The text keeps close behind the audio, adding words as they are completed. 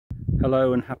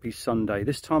Hello and happy Sunday.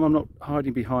 This time I'm not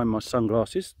hiding behind my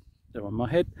sunglasses, they're on my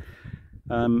head.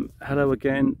 Hello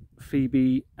again,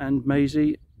 Phoebe and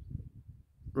Maisie.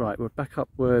 Right, we're back up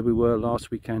where we were last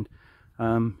weekend.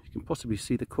 You can possibly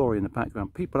see the quarry in the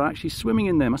background. People are actually swimming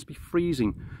in there, must be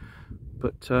freezing.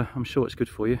 But I'm sure it's good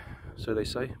for you, so they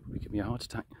say. Probably give me a heart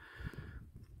attack.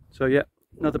 So yeah,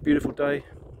 another beautiful day,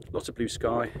 lots of blue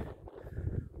sky,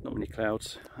 not many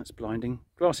clouds, that's blinding.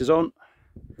 Glasses on.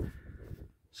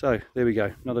 So there we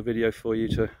go, another video for you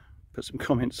to put some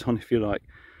comments on if you like.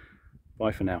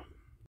 Bye for now.